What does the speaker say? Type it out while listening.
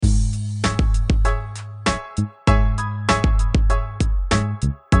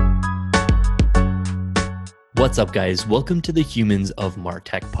What's up, guys? Welcome to the Humans of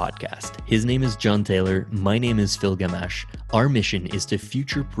Martech podcast. His name is John Taylor. My name is Phil Gamache. Our mission is to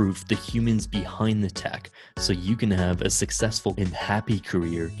future-proof the humans behind the tech so you can have a successful and happy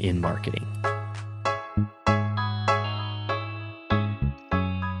career in marketing.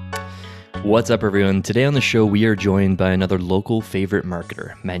 What's up, everyone? Today on the show, we are joined by another local favorite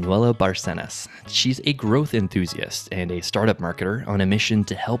marketer, Manuela Barcenas. She's a growth enthusiast and a startup marketer on a mission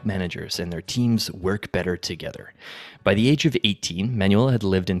to help managers and their teams work better together. By the age of 18, Manuela had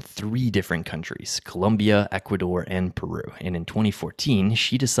lived in 3 different countries, Colombia, Ecuador, and Peru. And in 2014,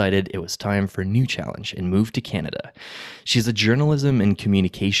 she decided it was time for a new challenge and moved to Canada. She's a journalism and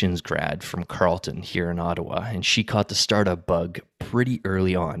communications grad from Carleton here in Ottawa, and she caught the startup bug pretty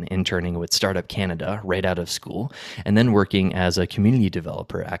early on, interning with Startup Canada right out of school, and then working as a community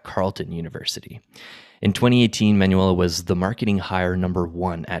developer at Carleton University. In 2018, Manuela was the marketing hire number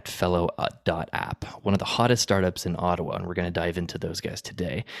 1 at Fellow.app, one of the hottest startups in Ottawa, and we're going to dive into those guys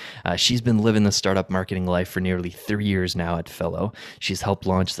today. She's been living the startup marketing life for nearly 3 years now at Fellow. She's helped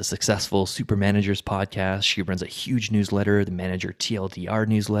launch the successful Super Managers podcast. She runs a huge newsletter, the Manager TLDR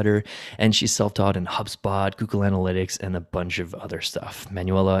newsletter, and she's self-taught in HubSpot, Google Analytics, and a bunch of other stuff.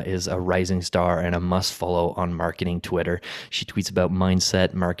 Manuela is a rising star and a must-follow on marketing Twitter. She tweets about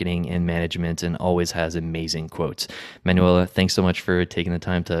mindset, marketing, and management, and always has amazing quotes. Manuela, thanks so much for taking the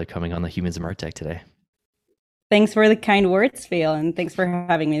time to coming on the Humans of Martech today. Thanks for the kind words, Phil, and thanks for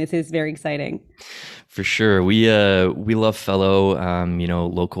having me. This is very exciting. For sure. We love Fellow,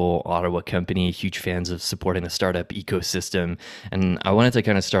 local Ottawa company, huge fans of supporting the startup ecosystem. And I wanted to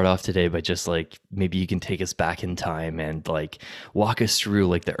kind of start off today by just maybe you can take us back in time and walk us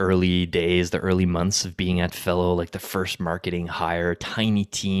through the early days, the early months of being at Fellow, the first marketing hire, tiny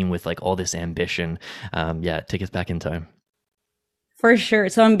team with all this ambition. Take us back in time. For sure.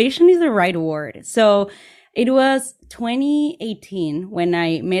 So ambition is the right word. So it was 2018 when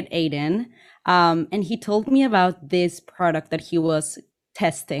I met Aiden. And he told me about this product that he was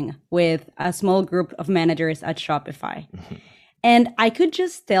testing with a small group of managers at Shopify. Mm-hmm. And I could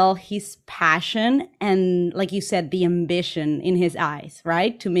just tell his passion and, like you said, the ambition in his eyes,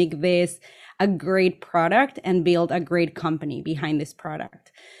 right? To make this a great product and build a great company behind this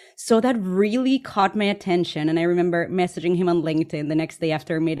product. So that really caught my attention. And I remember messaging him on LinkedIn the next day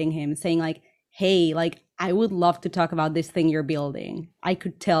after meeting him saying hey, I would love to talk about this thing you're building. I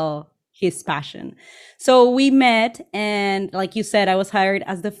could tell his passion. So we met, and like you said, I was hired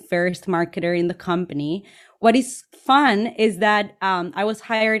as the first marketer in the company. What is fun is that I was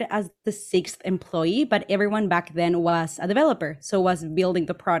hired as the 6th employee, but everyone back then was a developer, so was building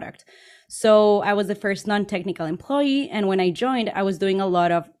the product. So I was the first non-technical employee, and when I joined, I was doing a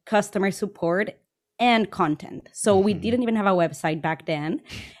lot of customer support and content. So we didn't even have a website back then.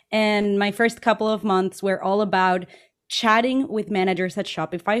 And my first couple of months were all about chatting with managers at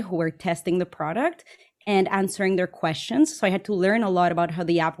Shopify who were testing the product and answering their questions. So I had to learn a lot about how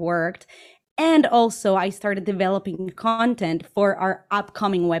the app worked. And also I started developing content for our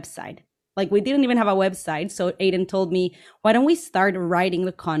upcoming website. We didn't even have a website. So Aiden told me, why don't we start writing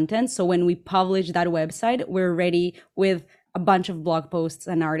the content? So when we publish that website, we're ready with a bunch of blog posts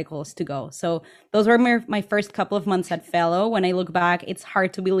and articles to go. So those were my first couple of months at Fellow. When I look back, it's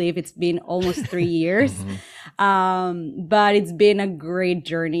hard to believe it's been almost 3 years. But it's been a great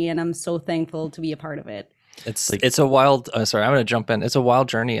journey, and I'm so thankful to be a part of it. It's a wild, sorry, I'm going to jump in. It's a wild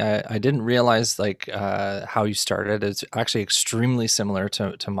journey. I didn't realize how you started. It's actually extremely similar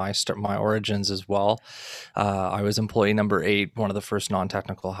to my origins as well. I was employee number 8, one of the first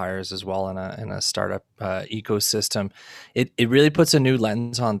non-technical hires as well in a startup ecosystem. It really puts a new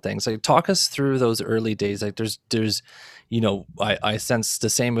lens on things. Talk us through those early days. There's I sense the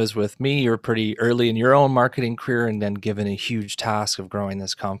same as with me. You're pretty early in your own marketing career and then given a huge task of growing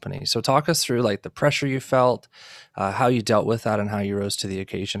this company. So talk us through the pressure you felt, how you dealt with that, and how you rose to the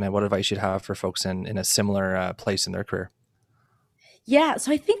occasion, and what advice you'd have for folks in a similar place in their career. Yeah,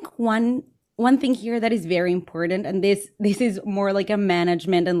 so I think one thing here that is very important, and this is more like a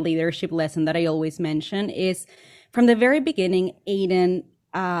management and leadership lesson that I always mention, is from the very beginning, Aiden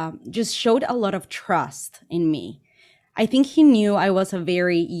just showed a lot of trust in me. I think he knew I was a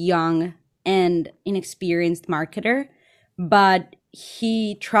very young and inexperienced marketer, but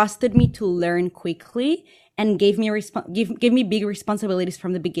he trusted me to learn quickly and gave me big responsibilities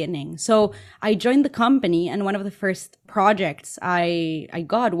from the beginning. So I joined the company, and one of the first projects I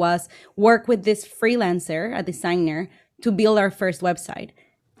got was work with this freelancer, a designer, to build our first website.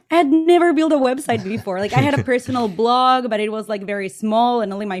 I had never built a website before. I had a personal blog, but it was very small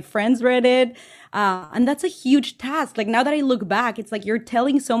and only my friends read it. And that's a huge task. Now that I look back, it's you're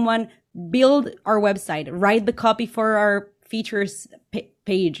telling someone build our website, write the copy for our features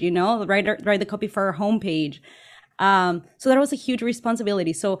page, write the copy for our homepage. So that was a huge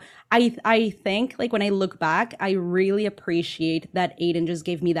responsibility. So I think, like, when I look back, I really appreciate that Aiden just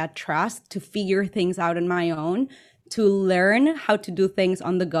gave me that trust to figure things out on my own, to learn how to do things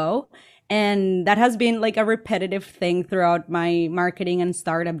on the go. And that has been like a repetitive thing throughout my marketing and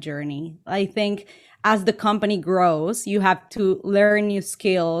startup journey. I think as the company grows, you have to learn new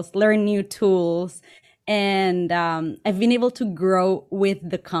skills, learn new tools. And I've been able to grow with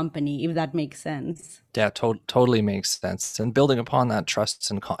the company, if that makes sense. Yeah, totally makes sense. And building upon that trust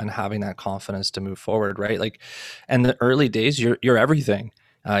and having that confidence to move forward, right? Like, in the early days, you're everything.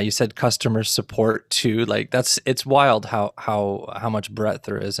 You said customer support too. Like, it's wild how much breadth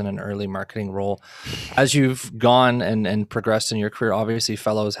there is in an early marketing role. As you've gone and progressed in your career, obviously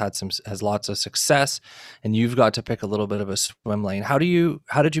Fellows has lots of success, and you've got to pick a little bit of a swim lane. How did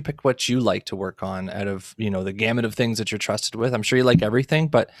you pick what you like to work on out of, the gamut of things that you're trusted with? I'm sure you like everything,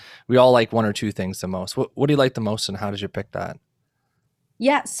 but we all like one or two things the most. What do you like the most, and how did you pick that?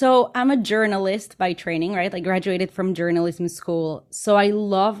 Yeah, so I'm a journalist by training, right? I graduated from journalism school. So I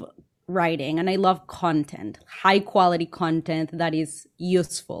love writing and I love content, high quality content that is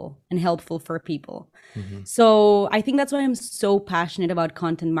useful and helpful for people. Mm-hmm. So I think that's why I'm so passionate about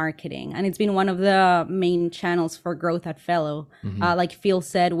content marketing. And it's been one of the main channels for growth at Fellow. Mm-hmm. Like Phil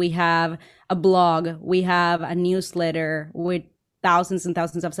said, we have a blog, we have a newsletter with thousands and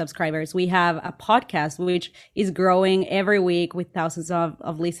thousands of subscribers. We have a podcast, which is growing every week with thousands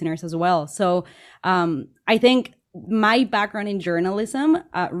of listeners as well. So I think my background in journalism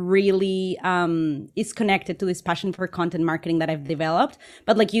really is connected to this passion for content marketing that I've developed.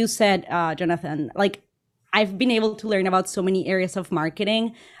 But like you said, Jonathan, like, I've been able to learn about so many areas of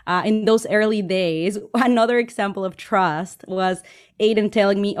marketing in those early days. Another example of trust was Aiden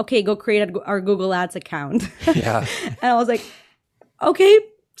telling me, okay, go create our Google Ads account. Yeah. And I was like, okay.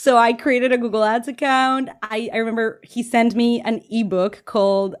 So I created a Google Ads account. I remember he sent me an ebook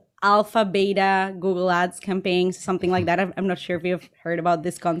called Alpha Beta Google Ads Campaigns, something like that. I'm not sure if you've heard about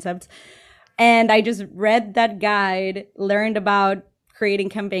this concept. And I just read that guide, learned about creating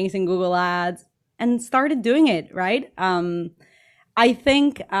campaigns in Google Ads, and started doing it, right? I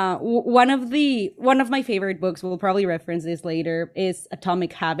think one of my favorite books, we'll probably reference this later, is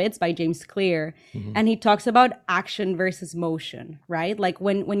Atomic Habits by James Clear. Mm-hmm. And he talks about action versus motion, right? Like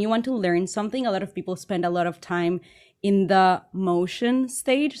when you want to learn something, a lot of people spend a lot of time in the motion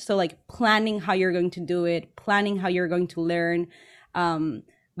stage. So like planning how you're going to do it, planning how you're going to learn.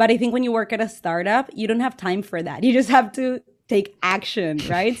 But I think when you work at a startup, you don't have time for that. You just have to take action,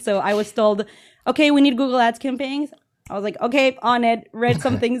 right? So I was told, okay, we need Google Ads campaigns. I was like, okay, on it, read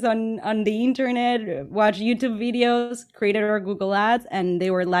some things on the internet, watch YouTube videos, created our Google Ads, and they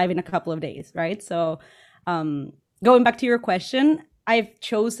were live in a couple of days, right? So going back to your question, I've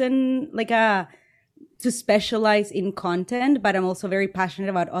chosen to specialize in content, but I'm also very passionate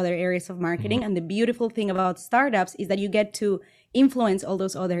about other areas of marketing. Mm-hmm. And the beautiful thing about startups is that you get to influence all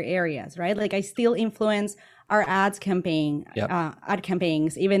those other areas, right? Like, I still influence our ad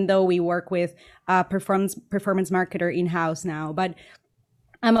campaigns, even though we work with performance marketer in-house now. But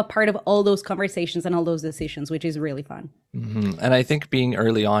I'm a part of all those conversations and all those decisions, which is really fun. Mm-hmm. And I think being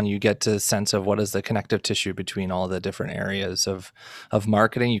early on, you get to sense of what is the connective tissue between all the different areas of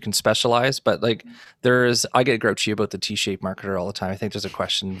marketing. You can specialize, but like I get grouchy about the T-shaped marketer all the time. I think there's a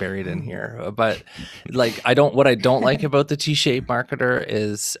question buried in here, but like what I don't like about the T-shaped marketer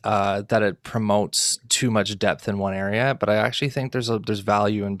is that it promotes too much depth in one area. But I actually think there's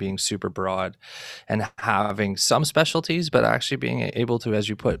value in being super broad and having some specialties, but actually being able to, as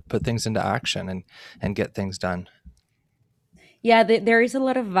you put things into action and get things done. Yeah, there is a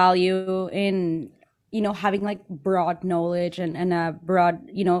lot of value in, having like broad knowledge and a broad,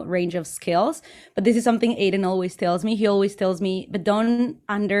 range of skills. But this is something Aiden always tells me. He always tells me, but don't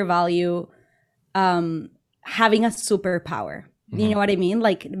undervalue having a superpower. Mm-hmm. You know what I mean?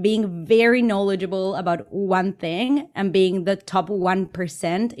 Like being very knowledgeable about one thing and being the top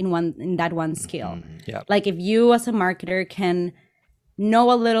 1% in that one skill. Mm-hmm. Yeah. Like if you as a marketer can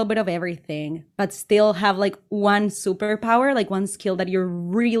know a little bit of everything, but still have like one superpower, like one skill that you're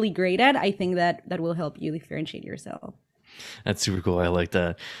really great at, I think that will help you differentiate yourself. That's super cool. I like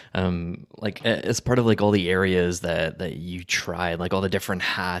that. Like as part of like all the areas that you tried, like all the different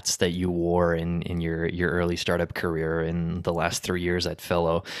hats that you wore in your early startup career in the last 3 years at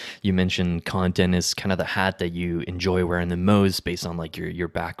Fellow, you mentioned content is kind of the hat that you enjoy wearing the most based on like your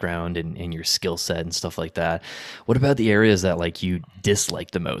background and your skill set and stuff like that. What about the areas that like you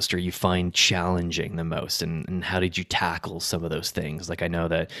dislike the most or you find challenging the most, and how did you tackle some of those things? Like I know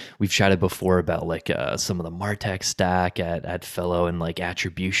that we've chatted before about like some of the Martech stack at Fellow and like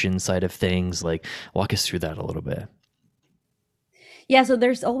attribution side of things. Like walk us through that a little bit. Yeah, so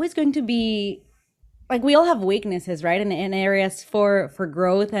there's always going to be, like, we all have weaknesses, right? And areas for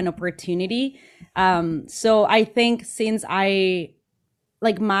growth and opportunity. So I think since I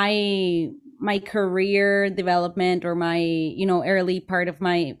like my career development, or my, you know, early part of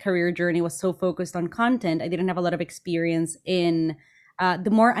my career journey was so focused on content, I didn't have a lot of experience in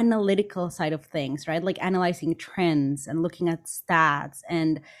the more analytical side of things, right? Like analyzing trends and looking at stats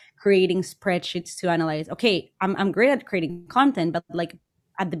and creating spreadsheets to analyze. Okay, I'm great at creating content, but like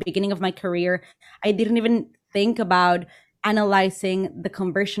at the beginning of my career, I didn't even think about analyzing the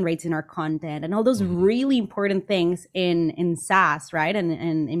conversion rates in our content and all those really important things in SaaS, right? And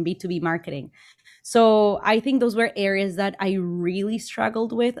in B2B marketing. So I think those were areas that I really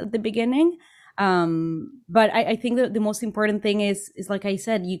struggled with at the beginning. But I think that the most important thing is like I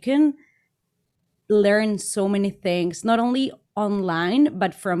said, you can learn so many things, not only online,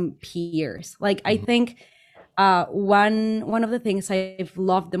 but from peers. Like I think one of the things I've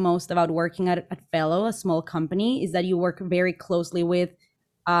loved the most about working at Fellow, a small company, is that you work very closely with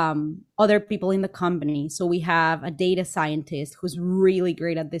other people in the company. So we have a data scientist who's really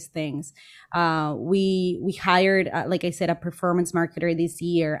great at these things. We hired, like I said, a performance marketer this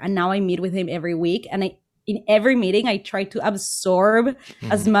year, and now I meet with him every week. And in every meeting, I try to absorb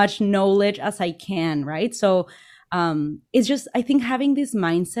as much knowledge as I can, right? So it's just, I think, having this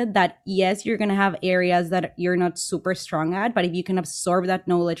mindset that yes, you're going to have areas that you're not super strong at, but if you can absorb that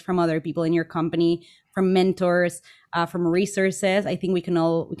knowledge from other people in your company, from mentors, from resources, I think we can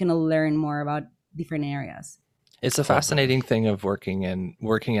all learn more about different areas. It's a fascinating thing of working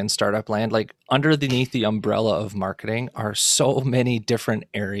in startup land. Like underneath the umbrella of marketing are so many different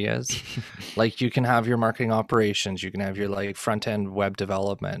areas. Like you can have your marketing operations, you can have your like front end web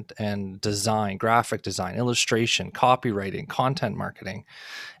development and design, graphic design, illustration, copywriting, content marketing,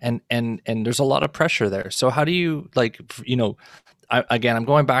 and there's a lot of pressure there. So how do you, like, you know, again, I'm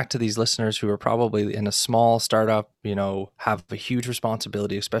going back to these listeners who are probably in a small startup, you know, have a huge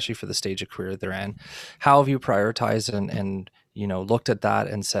responsibility, especially for the stage of career they're in. How have you prioritized and you know, looked at that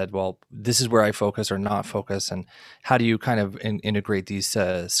and said, well, this is where I focus or not focus, and how do you kind of integrate these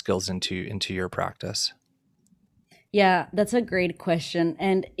skills into your practice? Yeah, that's a great question.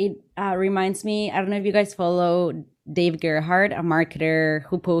 And it reminds me, I don't know if you guys follow Dave Gerhardt, a marketer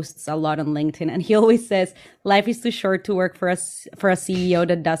who posts a lot on LinkedIn. And he always says, life is too short to work for a CEO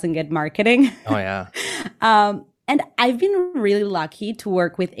that doesn't get marketing. Oh, yeah. And I've been really lucky to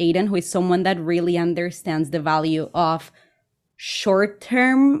work with Aiden, who is someone that really understands the value of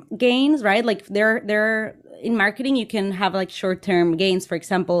short-term gains, right? Like they're in marketing, you can have like short-term gains, for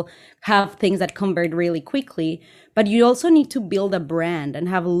example, have things that convert really quickly, but you also need to build a brand and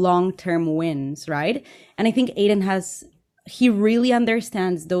have long-term wins, right? And I think Aiden he really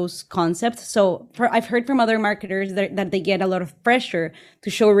understands those concepts. So I've heard from other marketers that they get a lot of pressure to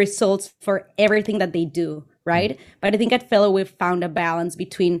show results for everything that they do, right? But I think at Fellow, we've found a balance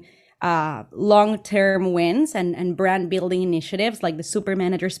between long-term wins and brand building initiatives like the Super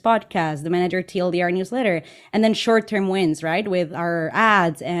Managers podcast, the Manager TLDR newsletter, and then short-term wins, right? With our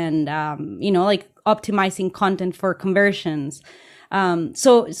ads and, you know, like optimizing content for conversions.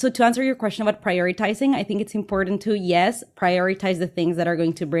 So to answer your question about prioritizing, I think it's important to, yes, prioritize the things that are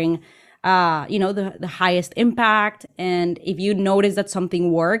going to bring, you know, the highest impact. And if you notice that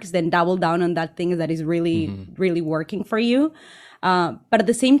something works, then double down on that thing that is really, really working for you. But at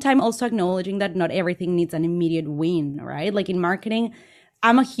the same time, also acknowledging that not everything needs an immediate win, right? Like in marketing,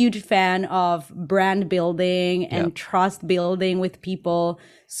 I'm a huge fan of brand building and trust building with people.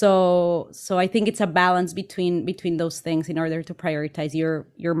 So I think it's a balance between those things in order to prioritize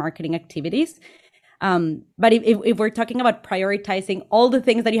your marketing activities. But if we're talking about prioritizing all the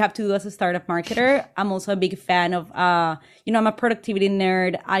things that you have to do as a startup marketer, I'm also a big fan of, you know, I'm a productivity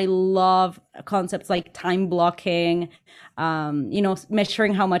nerd. I love concepts like time blocking, you know,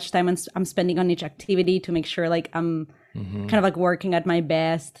 measuring how much time I'm spending on each activity to make sure like I'm kind of like working at my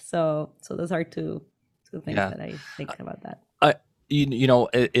best. So those are two things that I think about that.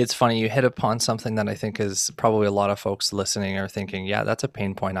 It's funny. You hit upon something that I think is probably a lot of folks listening are thinking, yeah, that's a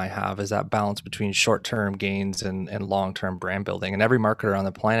pain point I have, is that balance between short-term gains and long-term brand building. And every marketer on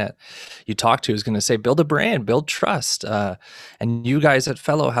the planet you talk to is going to say, build a brand, build trust. And you guys at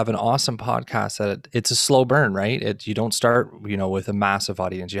Fellow have an awesome podcast that it's a slow burn, right? You don't start, with a massive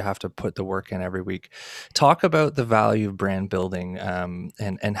audience. You have to put the work in every week. Talk about the value of brand building,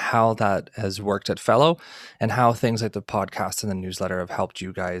 and how that has worked at Fellow, and how things like the podcast and the newsletter have helped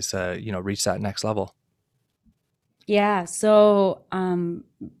you guys, reach that next level. Yeah. So,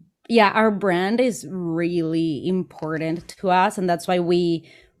 our brand is really important to us, and that's why we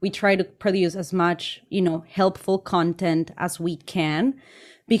try to produce as much, helpful content as we can,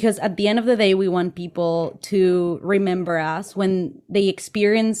 because at the end of the day, we want people to remember us when they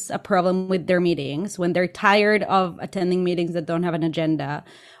experience a problem with their meetings, when they're tired of attending meetings that don't have an agenda.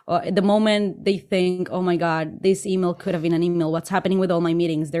 The moment they think, oh my God, this email could have been an email. What's happening with all my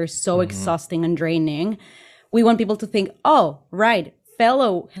meetings? They're so exhausting and draining. We want people to think, oh, right,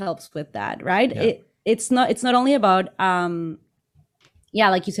 Fellow helps with that, right? Yeah. It's not only about,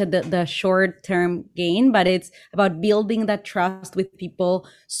 like you said, the short-term gain, but it's about building that trust with people.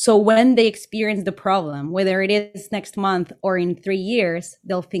 So when they experience the problem, whether it is next month or in 3 years,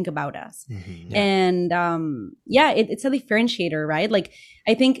 they'll think about us. Yeah. And it's a differentiator, right? Like,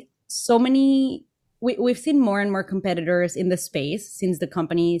 I think we've seen more and more competitors in the space since the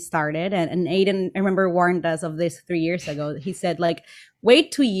company started. And Aiden, I remember, warned us of this 3 years ago. He said, like,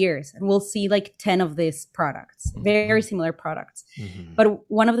 wait 2 years and we'll see like 10 of these products, very similar products. But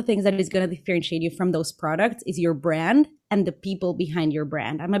one of the things that is going to differentiate you from those products is your brand and the people behind your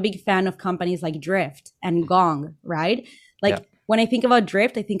brand. I'm a big fan of companies like Drift and Gong, right? Like, when I think about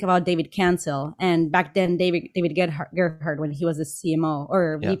Drift, I think about David Cancel, and back then David Gerhardt, when he was the CMO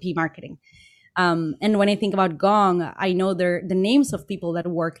or VP marketing. And when I think about Gong, I know the names of people that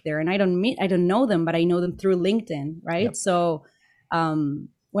work there, and I don't know them, but I know them through LinkedIn, right? Yep. So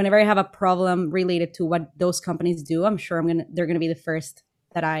whenever I have a problem related to what those companies do, I'm sure they're gonna be the first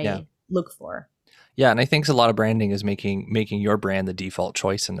that I look for. Yeah, and I think a lot of branding is making your brand the default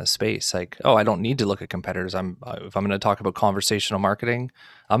choice in this space. Like, oh, I don't need to look at competitors. If I'm going to talk about conversational marketing,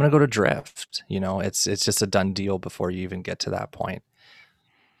 I'm going to go to Drift. It's just a done deal before you even get to that point.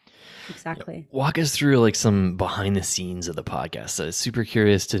 Exactly. Walk us through like some behind the scenes of the podcast. Super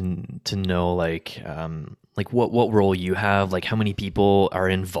curious to know like what role you have, like how many people are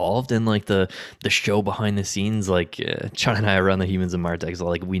involved in like the show behind the scenes. Like John and I run the Humans of Martech, so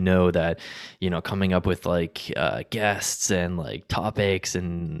like we know that coming up with like guests and like topics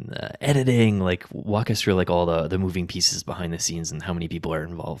and editing. Like walk us through like all the moving pieces behind the scenes and how many people are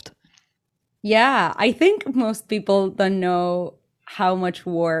involved. Yeah, I think most people don't know how much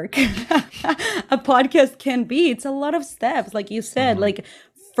work a podcast can be. It's a lot of steps, like you said, like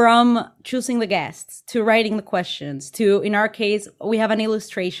from choosing the guests to writing the questions to, in our case, we have an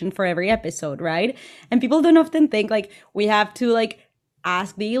illustration for every episode, right? And people don't often think like we have to like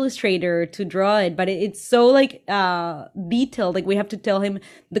ask the illustrator to draw it, but it's so like detailed. Like we have to tell him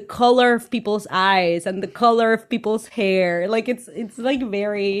the color of people's eyes and the color of people's hair. Like it's like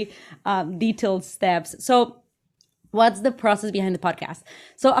very detailed steps. So what's the process behind the podcast?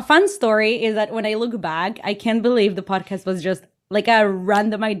 So a fun story is that when I look back, I can't believe the podcast was just like a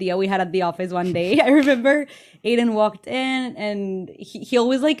random idea we had at the office one day. I remember Aiden walked in and he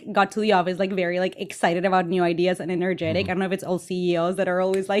always like got to the office like very like excited about new ideas and energetic. I don't know if it's all CEOs that are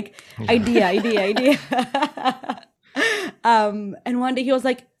always like idea. And one day he was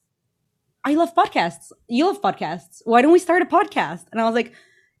like, I love podcasts. You love podcasts. Why don't we start a podcast? And I was like,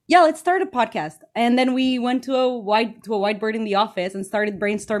 yeah, let's start a podcast. And then we went to a whiteboard in the office and started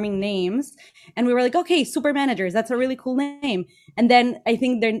brainstorming names. And we were like, okay, Super Managers, that's a really cool name. And then I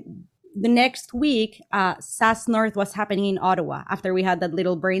think the next week, SaaS North was happening in Ottawa after we had that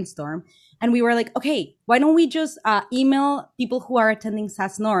little brainstorm. And we were like, okay, why don't we just email people who are attending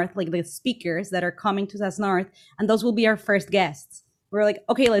SaaS North, like the speakers that are coming to SaaS North, and those will be our first guests. We were like,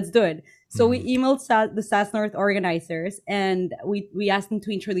 okay, let's do it. So we emailed the SaaS North organizers, and we asked them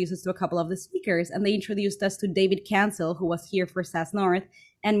to introduce us to a couple of the speakers, and they introduced us to David Cancel, who was here for SaaS North,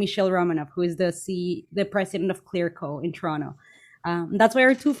 and Michelle Romanov, who is the president of Clearco in Toronto. That's why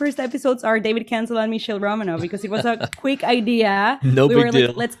our two first episodes are David Cancel and Michelle Romanov, because it was a quick idea. No we big were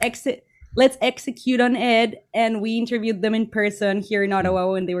deal. Like, let's execute on it. And we interviewed them in person here in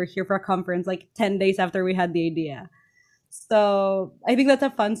Ottawa when they were here for a conference, like 10 days after we had the idea. So I think that's a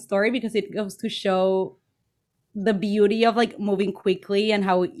fun story because it goes to show the beauty of like moving quickly and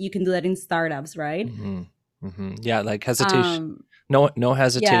how you can do that in startups, right? Yeah, like hesitation. No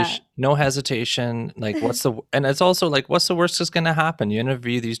hesitation. No hesitation. Like, and it's also like, what's the worst that's going to happen? You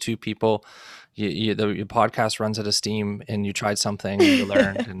interview these two people, your podcast runs out of steam, and you tried something and you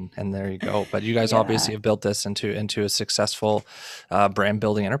learned, and there you go. But you guys obviously have built this into a successful brand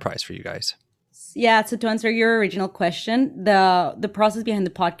building enterprise for you guys. Yeah, so to answer your original question, the process behind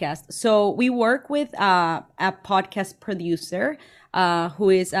the podcast. So we work with a podcast producer who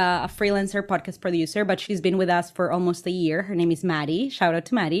is a freelancer podcast producer, but she's been with us for almost a year. Her name is Maddie. Shout out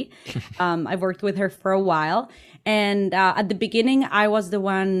to Maddie. I've worked with her for a while. And at the beginning, I was the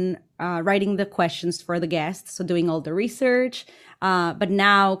one writing the questions for the guests, so doing all the research. But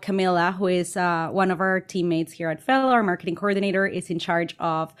now Camila, who is one of our teammates here at Fellow, our marketing coordinator, is in charge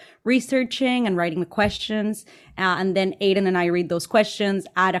of researching and writing the questions. And then Aiden and I read those questions,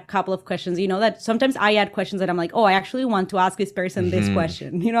 add a couple of questions. You know, that sometimes I add questions that I'm like, oh, I actually want to ask this person this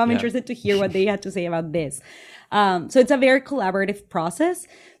question. You know, I'm interested to hear what they had to say about this. So it's a very collaborative process.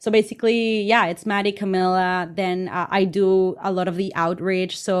 So basically, yeah, it's Maddie, Camila. Then I do a lot of the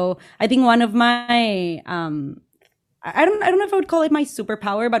outreach. So I think one of my I don't know if I would call it my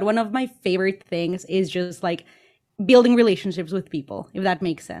superpower, but one of my favorite things is just like building relationships with people, if that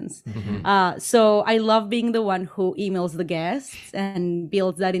makes sense. So I love being the one who emails the guests and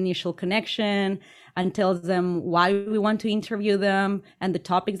builds that initial connection and tells them why we want to interview them and the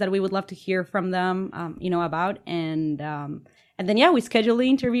topics that we would love to hear from them, about. And then, yeah, we schedule the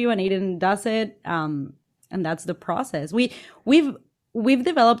interview and Aiden does it. And that's the process. We've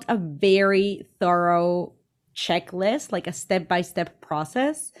developed a very thorough checklist, like a step-by-step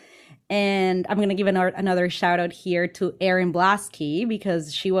process. And I'm going to give another shout out here to Erin Blasky,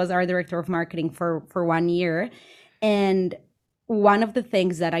 because she was our director of marketing for 1 year. And one of the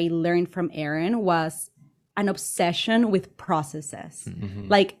things that I learned from Erin was an obsession with processes.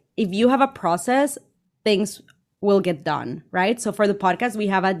 Like, if you have a process, things will get done, right? So for the podcast, we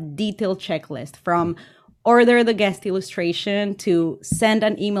have a detailed checklist from order the guest illustration to send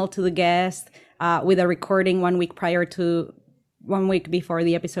an email to the guest, with a recording 1 week before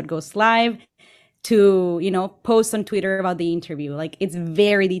the episode goes live, to, post on Twitter about the interview. Like, it's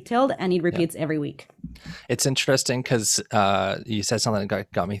very detailed and it repeats every week. It's interesting because you said something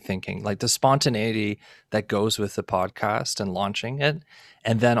that got me thinking, like the spontaneity that goes with the podcast and launching it,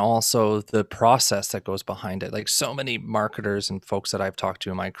 and then also the process that goes behind it. Like, so many marketers and folks that I've talked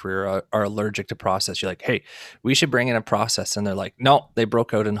to in my career are allergic to process. You're like, hey, we should bring in a process. And they're like, no, they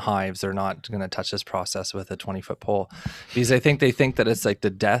broke out in hives. They're not going to touch this process with a 20-foot pole, because they think that it's like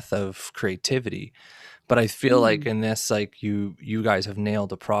the death of creativity. But I feel like in this, like you guys have nailed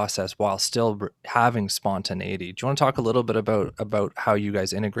the process while still having spontaneity. Do you want to talk a little bit about how you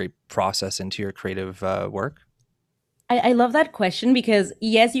guys integrate process into your creative work? I love that question, because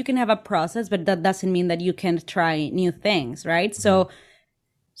yes, you can have a process, but that doesn't mean that you can't try new things, right? So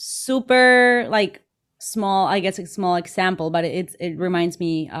super like small, I guess a small example, but it reminds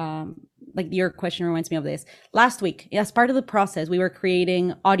me, like your question reminds me of this. Last week, as part of the process, we were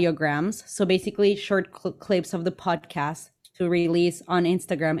creating audiograms. So basically short clips of the podcast to release on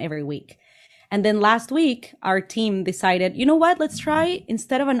Instagram every week. And then last week, our team decided, you know what, let's try,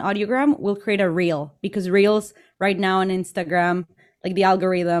 instead of an audiogram, we'll create a reel, because reels right now on Instagram, like the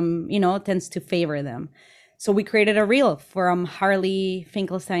algorithm, tends to favor them. So we created a reel from Harley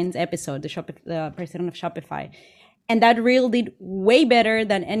Finkelstein's episode, the president of Shopify. And that reel did way better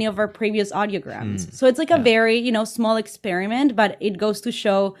than any of our previous audiograms. So it's like a very, small experiment, but it goes to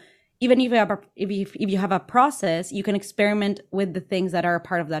show, even if you have a process, you can experiment with the things that are a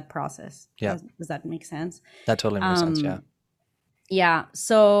part of that process. Yeah. Does that make sense? That totally makes sense. Yeah. Yeah.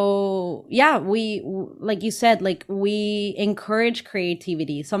 So yeah, we, like you said, like we encourage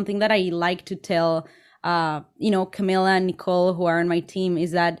creativity. Something that I like to tell, Camila and Nicole, who are on my team,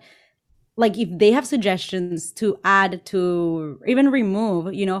 is that, like, if they have suggestions to add to even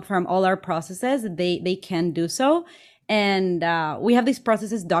remove, from all our processes, they can do so. And we have these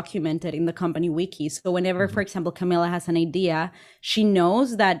processes documented in the company wiki. So whenever, for example, Camila has an idea, she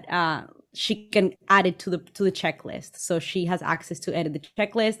knows that she can add it to the checklist. So she has access to edit the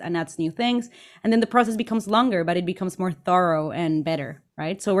checklist and adds new things. And then the process becomes longer, but it becomes more thorough and better,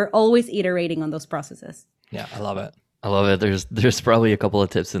 right? So we're always iterating on those processes. Yeah, I love it. I love it. There's probably a couple of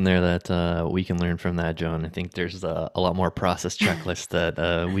tips in there that we can learn from that, Joan. I think there's a lot more process checklists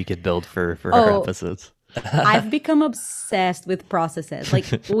that we could build for our episodes. I've become obsessed with processes. Like,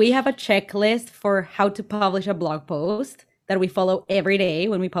 we have a checklist for how to publish a blog post that we follow every day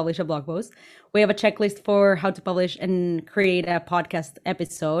when we publish a blog post. We have a checklist for how to publish and create a podcast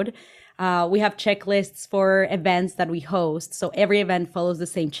episode. We have checklists for events that we host. So every event follows the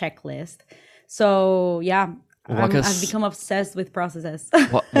same checklist. So yeah, I've become obsessed with processes.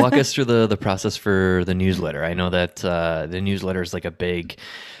 Walk us through the process for the newsletter. I know that the newsletter is like a big,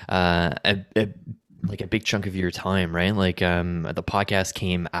 like a big chunk of your time, right? Like the podcast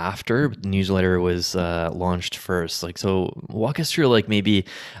came after, but the newsletter was launched first. Like, so walk us through like maybe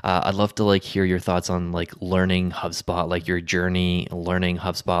I'd love to like hear your thoughts on like learning HubSpot, like your journey learning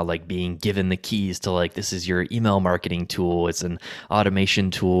HubSpot, like being given the keys to like this is your email marketing tool. It's an automation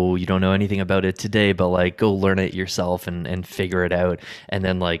tool. You don't know anything about it today, but like go learn it yourself and figure it out. And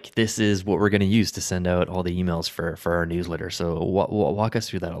then like this is what we're going to use to send out all the emails for our newsletter. So walk us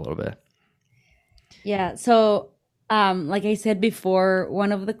through that a little bit. Yeah. So, like I said before,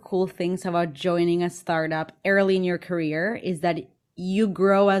 one of the cool things about joining a startup early in your career is that you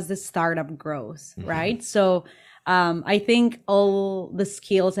grow as the startup grows, right? So, I think all the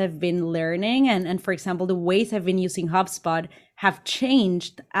skills I've been learning and for example, the ways I've been using HubSpot have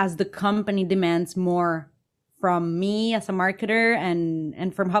changed as the company demands more from me as a marketer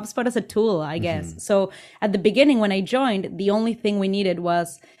and from HubSpot as a tool, I guess. So at the beginning, when I joined, the only thing we needed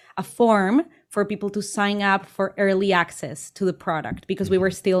was a form for people to sign up for early access to the product because we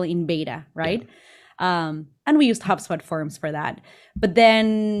were still in beta, right? And we used HubSpot forms for that. But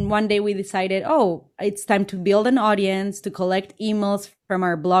then one day we decided, oh, it's time to build an audience, to collect emails from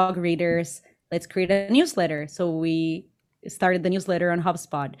our blog readers. Let's create a newsletter. So we started the newsletter on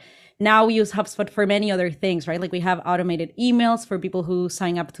HubSpot. Now we use HubSpot for many other things, right? Like we have automated emails for people who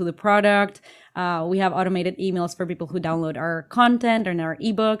sign up to the product. We have automated emails for people who download our content and our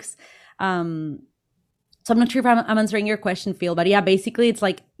ebooks. So I'm not sure if I'm answering your question, Phil, but yeah, basically it's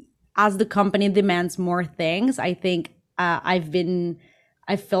like as the company demands more things, I think I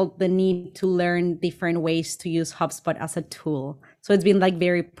felt the need to learn different ways to use HubSpot as a tool. So it's been like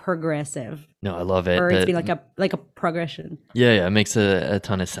very progressive. No, I love it. Or it's been like a progression. Yeah, it makes a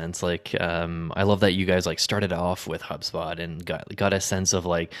ton of sense. Like, I love that you guys like started off with HubSpot and got a sense of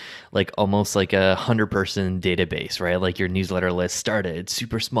like almost like 100-person database, right? Like your newsletter list started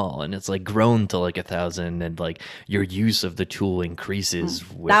super small and it's like grown to like 1,000, and like your use of the tool increases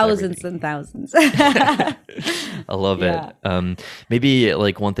with thousands everything. and thousands. I love it. Maybe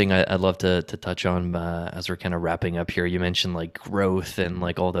like one thing I'd love to touch on as we're kind of wrapping up here. You mentioned like growth and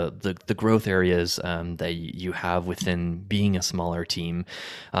like all the growth areas that you have within being a smaller team.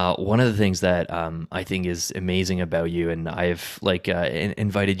 One of the things that I think is amazing about you, and I've like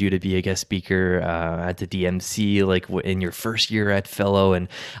invited you to be a guest speaker at the DMC like in your first year at Fellow, and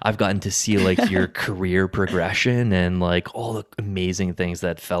I've gotten to see like your career progression and like all the amazing things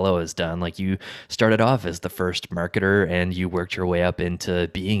that Fellow has done. Like you started off as the first marketer and you worked your way up into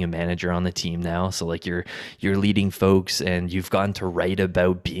being a manager on the team now. So like you're leading folks and you've gotten to write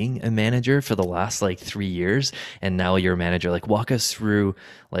about being a manager for the last like 3 years, and now you're a manager. Like walk us through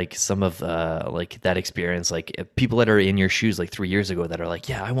like some of like that experience, like people that are in your shoes like 3 years ago that are like,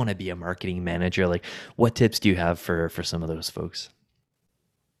 yeah, I want to be a marketing manager. Like what tips do you have for some of those folks?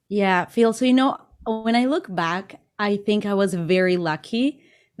 Yeah, Phil. So, when I look back, I think I was very lucky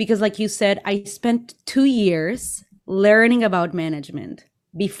because like you said, I spent 2 years learning about management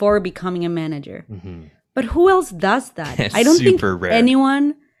before becoming a manager. But who else does that? I don't think rare.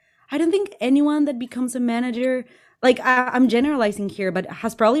 I don't think anyone that becomes a manager, like I'm generalizing here, but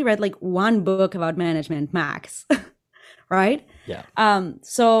has probably read like one book about management max, right? Yeah.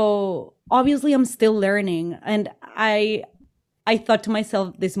 So obviously I'm still learning, and I thought to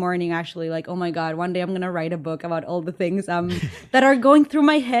myself this morning actually, like, oh my God, one day I'm gonna write a book about all the things that are going through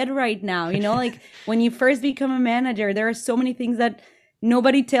my head right now. Like when you first become a manager, there are so many things that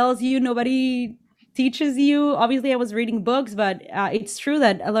nobody tells you, nobody teaches you. Obviously I was reading books, but it's true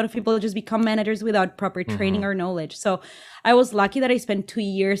that a lot of people just become managers without proper training or knowledge. So I was lucky that I spent 2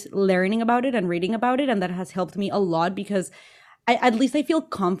 years learning about it and reading about it, and that has helped me a lot because at least I feel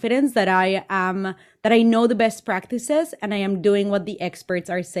confidence that that I know the best practices and I am doing what the experts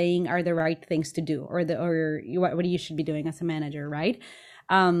are saying are the right things to do, or what you should be doing as a manager, right?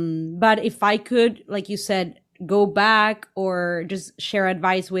 But if I could, like you said, go back or just share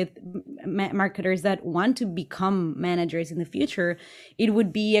advice with marketers that want to become managers in the future, it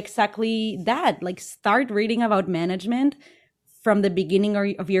would be exactly that. Like start reading about management from the beginning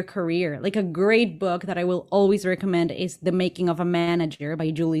of your career. Like a great book that I will always recommend is The Making of a Manager by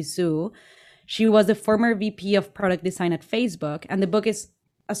Julie Zhu. She was the former VP of product design at Facebook, and the book is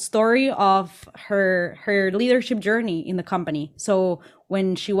a story of her leadership journey in the company. So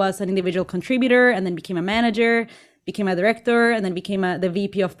when she was an individual contributor and then became a manager, became a director, and then became the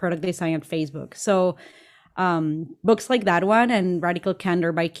VP of product design at Facebook. So books like that one and Radical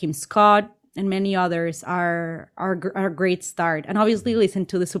Candor by Kim Scott, and many others are a great start. And obviously listen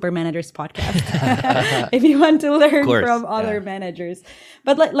to the Super Managers podcast if you want to learn from other managers.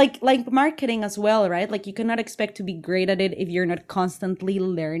 But like marketing as well, right? Like you cannot expect to be great at it if you're not constantly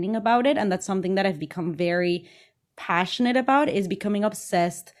learning about it. And that's something that I've become very passionate about, is becoming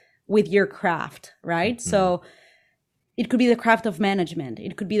obsessed with your craft, right? Mm-hmm. So it could be the craft of management,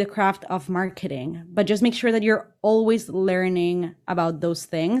 it could be the craft of marketing, but just make sure that you're always learning about those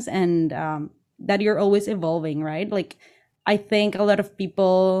things, and that you're always evolving, right? Like I think a lot of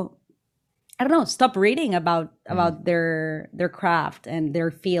people, I don't know, stop reading about their craft and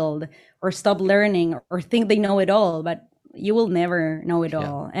their field, or stop learning, or think they know it all, but you will never know it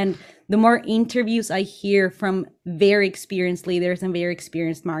all. And the more interviews I hear from very experienced leaders and very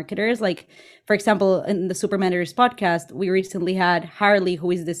experienced marketers, like for example, in the Super Managers podcast, we recently had Harley,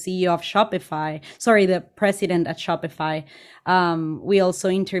 who is the CEO of Shopify, the president at Shopify. We also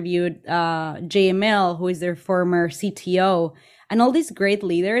interviewed JML, who is their former CTO. And all these great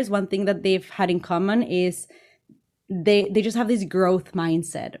leaders, one thing that they've had in common is they just have this growth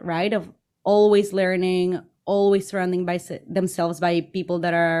mindset, right? Of always learning, always surrounding themselves by people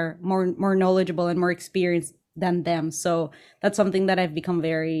that are more knowledgeable and more experienced than them. So that's something that I've become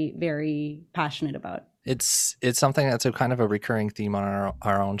very, very passionate about. It's something that's a kind of a recurring theme on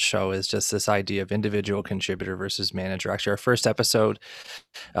our own show, is just this idea of individual contributor versus manager. Actually, our first episode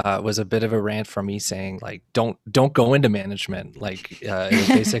was a bit of a rant from me saying, like, don't go into management. Like it was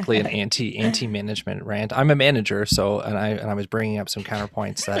basically an anti-management rant. I'm a manager, so and I was bringing up some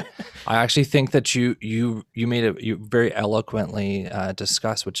counterpoints that I actually think that you very eloquently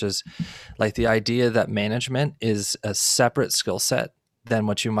discussed, which is like the idea that management is a separate skill set than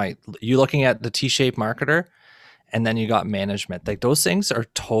what you looking at the T-shaped marketer, and then you got management. Like those things are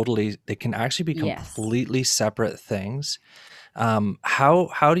they can actually be completely separate things.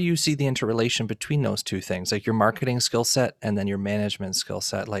 How do you see the interrelation between those two things, like your marketing skill set and then your management skill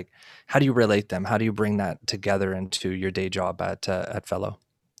set? Like how do you relate them? How do you bring that together into your day job at Fellow?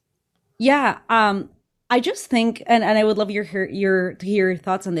 Yeah, I just think, and I would love to hear your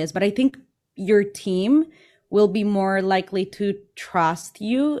thoughts on this, but I think your team will be more likely to trust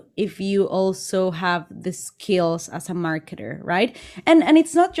you if you also have the skills as a marketer, right? And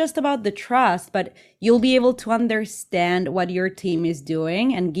it's not just about the trust, but you'll be able to understand what your team is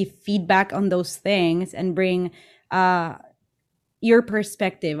doing and give feedback on those things and bring your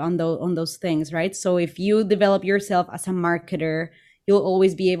perspective on those things, right? So if you develop yourself as a marketer, you'll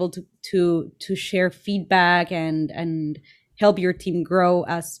always be able to share feedback and help your team grow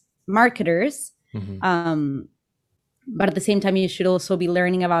as marketers. Mm-hmm. But at the same time, you should also be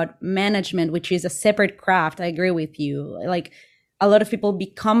learning about management, which is a separate craft. I agree with you. Like a lot of people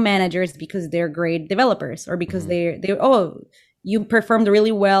become managers because they're great developers, or because you performed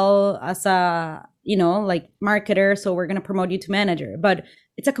really well as a, marketer, so we're going to promote you to manager. But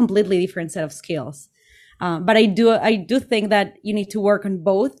it's a completely different set of skills. But I do think that you need to work on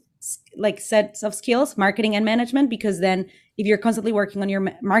both sets of skills, marketing and management, because then if you're constantly working on your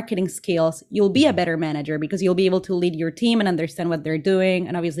marketing skills, you'll be a better manager because you'll be able to lead your team and understand what they're doing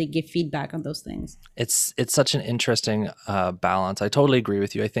and obviously give feedback on those things. It's such an interesting balance. I totally agree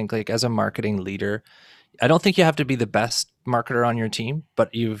with you. I think like as a marketing leader, I don't think you have to be the best marketer on your team,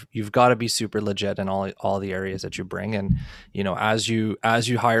 but you've got to be super legit in all the areas that you bring. And as you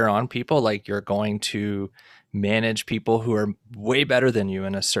hire on people, like you're going to manage people who are way better than you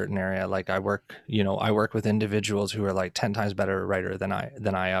in a certain area. Like I work with individuals who are like 10 times better writer than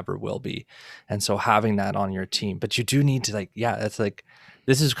I ever will be. And so having that on your team, but you do need to it's like,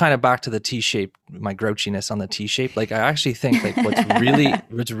 this is kind of back to the T-shape, my grouchiness on the T-shape. Like I actually think like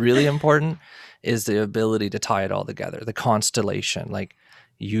what's really important is the ability to tie it all together, the constellation. Like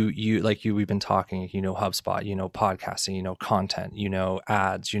we've been talking, HubSpot, podcasting, content,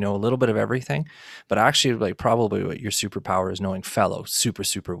 ads, a little bit of everything. But actually, like probably what your superpower is knowing Fellow super,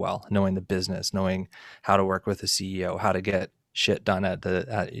 super well, knowing the business, knowing how to work with a CEO, how to get shit done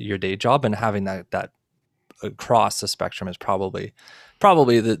at your day job, and having that across the spectrum is probably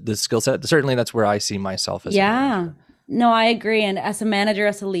the skill set. Certainly that's where I see myself as a manager. No, I agree. And as a manager,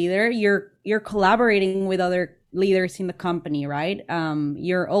 as a leader, you're collaborating with other leaders in the company, right?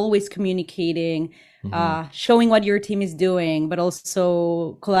 You're always communicating, showing what your team is doing, but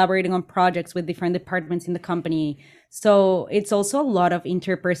also collaborating on projects with different departments in the company. So it's also a lot of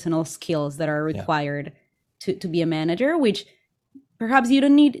interpersonal skills that are required to be a manager, which perhaps you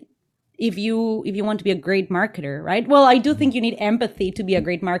don't need if you want to be a great marketer, right? Well, I do think you need empathy to be a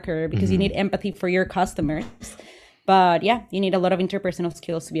great marketer because you need empathy for your customers. But yeah, you need a lot of interpersonal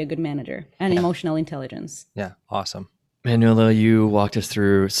skills to be a good manager and emotional intelligence. Yeah, awesome. Manuela, you walked us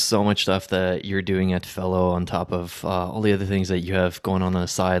through so much stuff that you're doing at Fellow on top of all the other things that you have going on the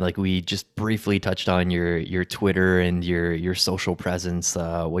side. Like we just briefly touched on your Twitter and your social presence.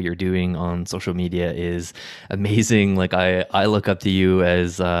 What you're doing on social media is amazing. Like I look up to you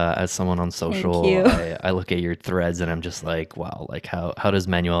as someone on social. Thank you. I look at your threads and I'm just like, wow, like how does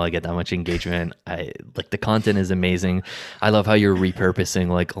Manuela get that much engagement? I like the content is amazing. I love how you're repurposing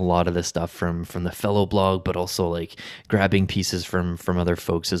like a lot of the stuff from the Fellow blog, but also like grabbing pieces from other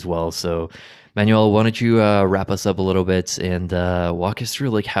folks as well. So Manuel, why don't you wrap us up a little bit and walk us through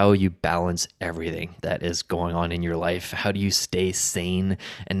like how you balance everything that is going on in your life? How do you stay sane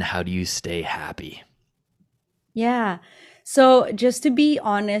and how do you stay happy? Yeah. So just to be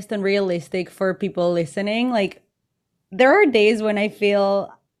honest and realistic for people listening, like there are days when I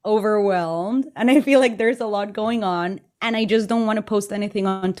feel overwhelmed and I feel like there's a lot going on and I just don't want to post anything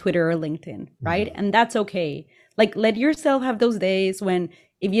on Twitter or LinkedIn, right? And that's okay. Like let yourself have those days when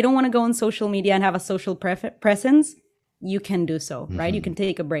if you don't want to go on social media and have a social presence, you can do so, right? You can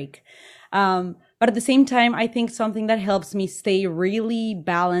take a break. But at the same time, I think something that helps me stay really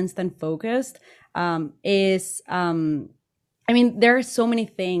balanced and focused is I mean, there are so many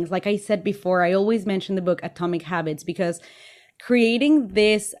things. Like I said before, I always mention the book Atomic Habits because creating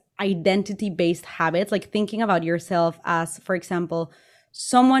this identity-based habits, like thinking about yourself as, for example,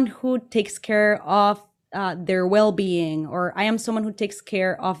 someone who takes care of their well-being, or I am someone who takes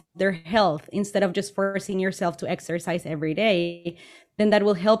care of their health instead of just forcing yourself to exercise every day, then that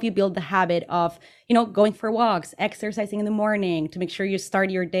will help you build the habit of, you know, going for walks, exercising in the morning to make sure you start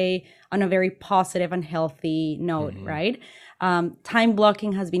your day on a very positive and healthy note, right? Time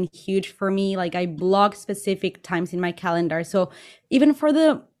blocking has been huge for me. Like I block specific times in my calendar. So even for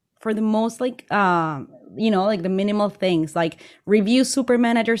the most like, you know, like the minimal things like review super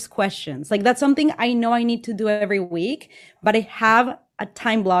managers questions. Like that's something I know I need to do every week, but I have a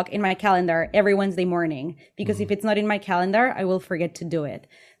time block in my calendar every Wednesday morning because if it's not in my calendar, I will forget to do it.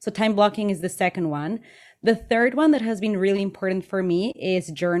 So time blocking is the second one. The third one that has been really important for me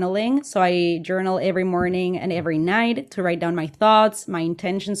is journaling. So I journal every morning and every night to write down my thoughts, my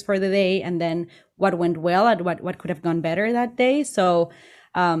intentions for the day, and then what went well and what could have gone better that day. So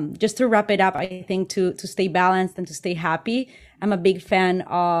just to wrap it up, I think to stay balanced and to stay happy, I'm a big fan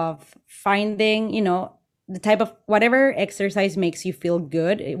of finding, you know, the type of whatever exercise makes you feel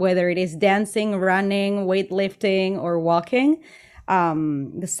good, whether it is dancing, running, weightlifting, or walking.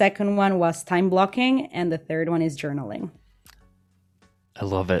 The second one was time blocking, and the third one is journaling. I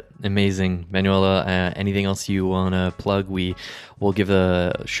love it. Amazing. Manuela, anything else you want to plug? We'll give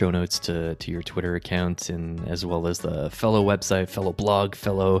the show notes to your Twitter account and as well as the Fellow website, Fellow blog,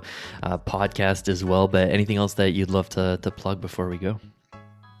 Fellow podcast as well. But anything else that you'd love to plug before we go?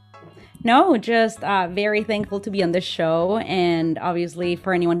 No, just very thankful to be on this show. And obviously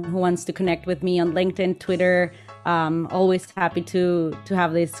for anyone who wants to connect with me on LinkedIn, Twitter, always happy to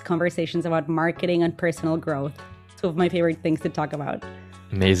have these conversations about marketing and personal growth. Two of my favorite things to talk about.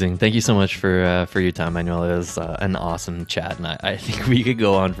 Amazing. Thank you so much for your time, Manuela. It was an awesome chat. And I think we could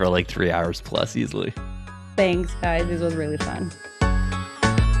go on for like 3 hours plus easily. Thanks, guys. This was really fun.